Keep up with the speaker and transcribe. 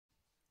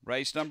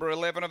Race number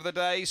 11 of the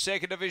day,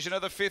 second division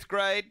of the 5th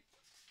grade.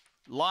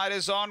 Light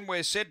is on,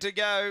 we're set to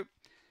go.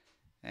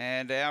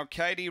 And our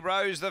Katie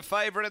Rose, the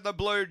favourite in the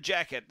blue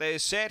jacket. They're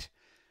set.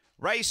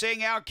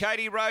 Racing, our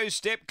Katie Rose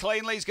stepped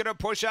cleanly. He's going to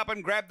push up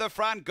and grab the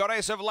front.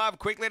 Goddess of Love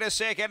quickly to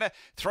second.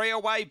 3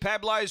 away,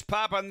 Pablo's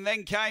Pup, and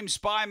then came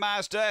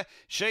Spymaster.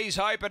 She's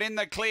Hoping in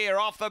the clear,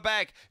 off the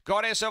back.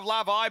 Goddess of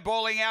Love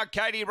eyeballing our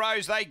Katie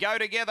Rose. They go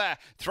together.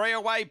 3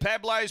 away,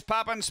 Pablo's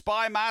Pup and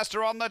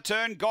Spymaster on the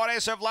turn.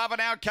 Goddess of Love and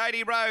our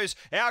Katie Rose.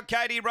 Our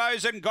Katie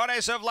Rose and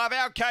Goddess of Love.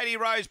 Our Katie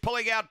Rose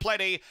pulling out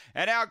plenty.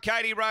 And our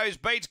Katie Rose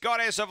beats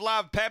Goddess of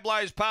Love,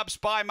 Pablo's Pup,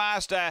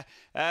 Spymaster.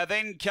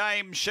 Then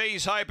came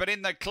She's Hoping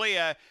in the clear.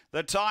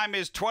 The time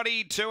is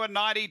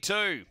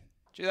 22:92.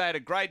 Gee, they had a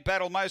great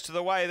battle most of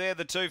the way there,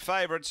 the two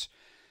favourites.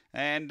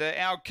 And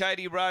our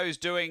Katie Rose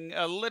doing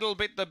a little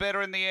bit the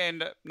better in the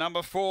end.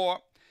 Number 4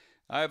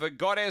 over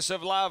Goddess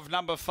of Love,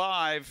 number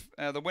 5.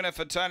 The winner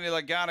for Tony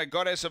Lagana,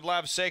 Goddess of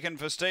Love, second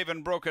for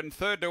Stephen Brook, and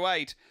third to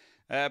 8,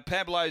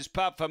 Pablo's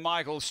Pup for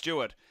Michael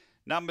Stewart.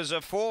 Numbers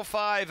are 4,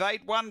 5,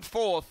 8, 1,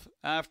 4th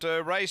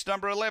after race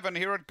number 11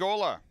 here at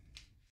Gawler.